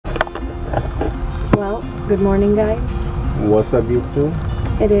Well, good morning, guys. What's up, YouTube?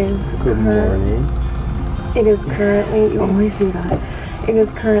 It is Good morning. It is currently, you always do that. It is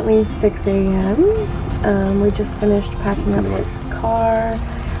currently 6 a.m. We just finished packing up his car,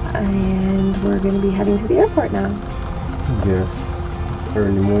 and we're going to be heading to the airport now. Yes,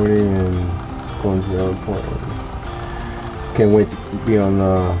 early morning and going to the airport. Can't wait to be on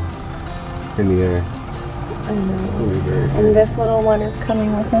in the air. I know. And this little one is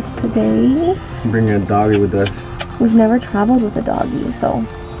coming with us today. Bringing a doggy with us. We've never traveled with a doggy, so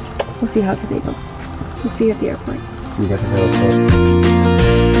we'll see how today goes. We'll see you at the airport. See you guys at the airport.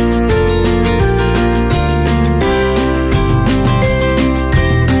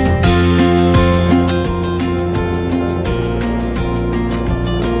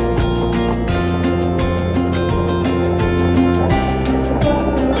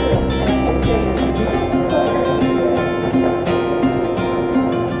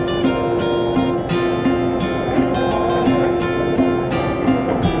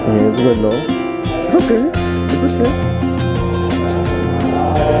 It's good, no? Okay. It's okay.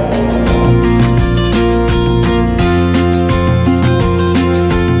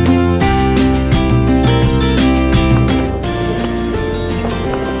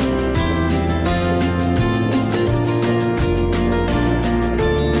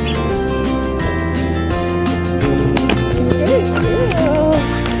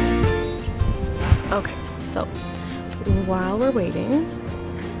 Okay, so while we're waiting,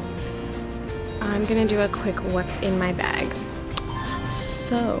 I'm gonna do a quick what's in my bag.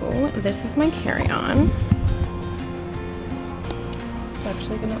 So this is my carry-on. It's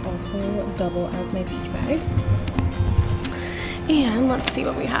actually gonna also double as my beach bag. And let's see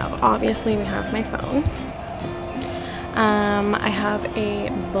what we have. Obviously we have my phone. I have a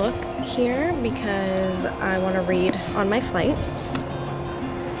book here because I want to read on my flight.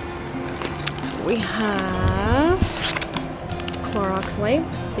 We have Clorox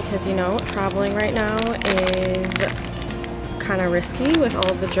wipes because, you know, traveling right now is kind of risky with all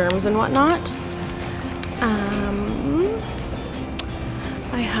of the germs and whatnot.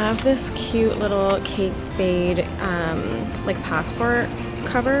 I have this cute little Kate Spade like passport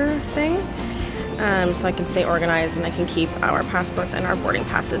cover thing, so I can stay organized and I can keep our passports and our boarding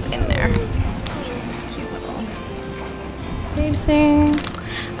passes in there. Just this cute little Spade thing.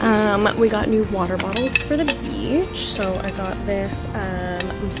 We got new water bottles for the beach, so I got this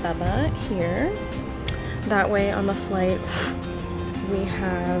Bubba here. That way on the flight we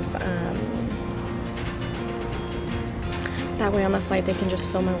have they can just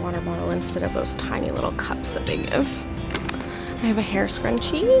fill my water bottle instead of those tiny little cups that they give. I have a hair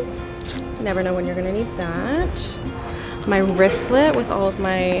scrunchie. You never know when you're gonna need that. My wristlet with all of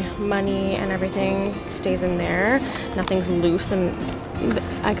my money and everything stays in there. Nothing's loose and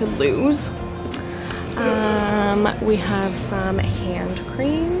I could lose. We have some hand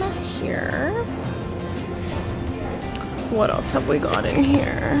cream here. What else have we got in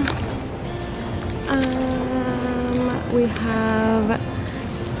here? We have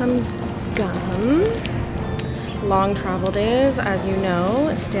some gum. Long travel days, as you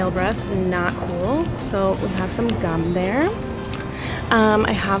know, stale breath, not cool. So we have some gum there.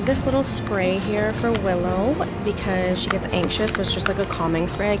 I have this little spray here for Willow because she gets anxious, so it's just like a calming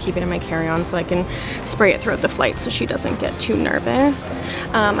spray. I keep it in my carry-on so I can spray it throughout the flight so she doesn't get too nervous.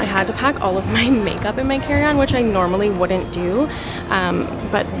 I had to pack all of my makeup in my carry-on, which I normally wouldn't do,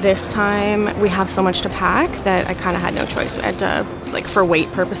 but this time we have so much to pack that I kind of had no choice. I had to, like, for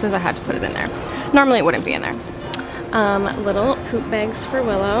weight purposes, I had to put it in there. Normally it wouldn't be in there. Little poop bags for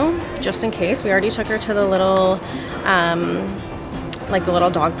Willow, just in case. We already took her to the little like the little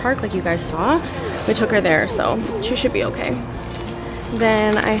dog park like you guys saw. We took her there, so she should be okay.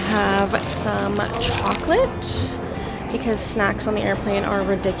 Then I have some chocolate because snacks on the airplane are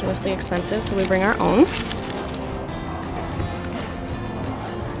ridiculously expensive, so we bring our own.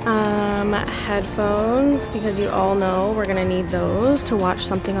 Headphones because you all know we're gonna need those to watch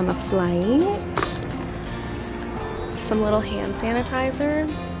something on the flight. Some little hand sanitizer.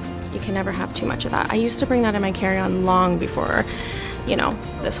 You can never have too much of that. I used to bring that in my carry-on long before, you know,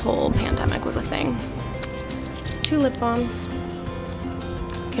 this whole pandemic was a thing. 2 lip balms.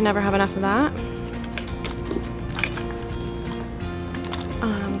 Can never have enough of that.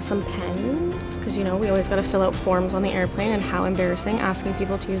 Some pens, because, you know, we always got to fill out forms on the airplane, and how embarrassing asking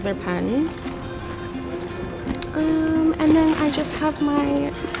people to use their pens. And then I just have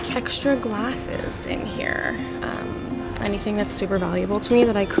my extra glasses in here. Anything that's super valuable to me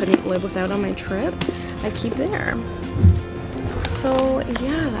that I couldn't live without on my trip, I keep there. So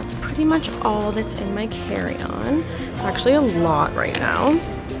yeah, that's pretty much all that's in my carry-on. It's actually a lot right now.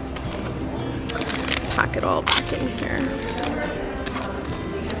 pack it all back in here.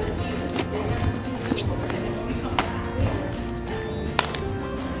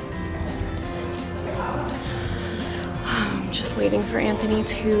 Just waiting for Anthony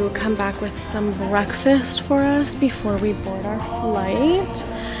to come back with some breakfast for us before we board our flight.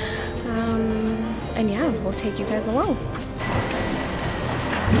 And yeah, we'll take you guys along.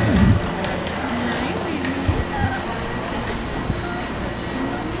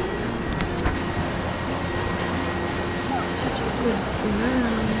 Such a good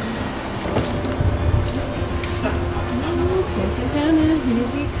brown. Here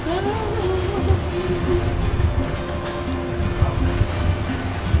we come.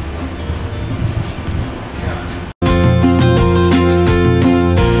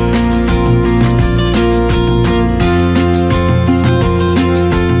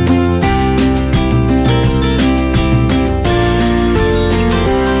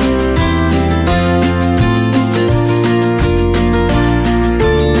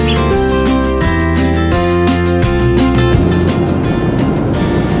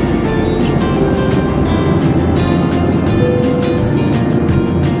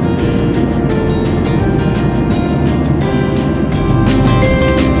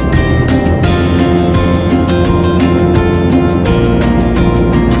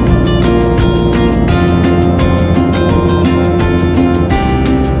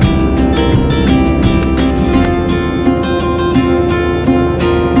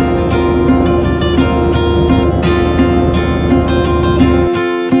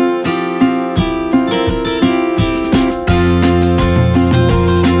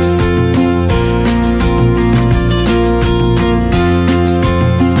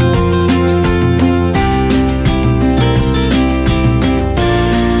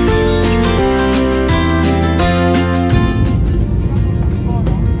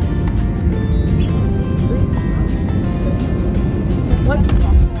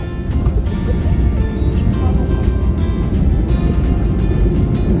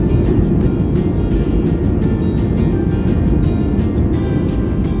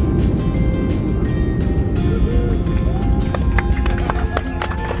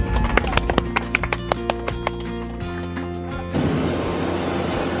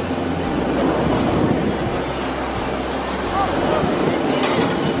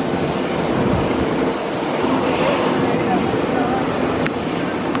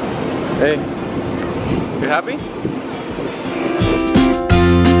 Hey, you happy?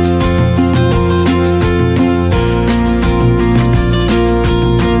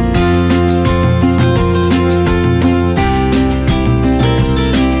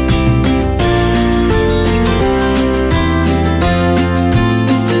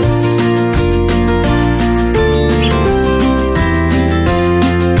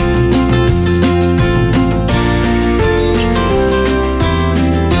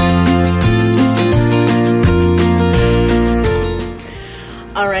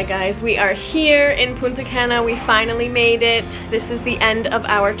 Alright guys, we are here in Punta Cana. We finally made it. This is the end of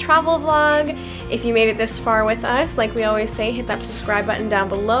our travel vlog. If you made it this far with us, like we always say, hit that subscribe button down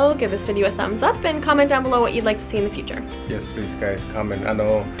below, give this video a thumbs up, and comment down below what you'd like to see in the future. Yes, please guys, comment. I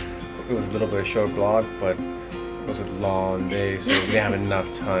know it was a little bit of a short vlog, but it was a long day, so we didn't have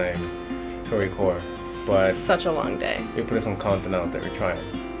enough time to record. But such a long day. we put some content out there, we're trying.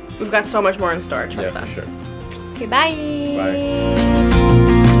 We've got so much more in store, trust us. Yeah, for sure. Okay, bye! Bye.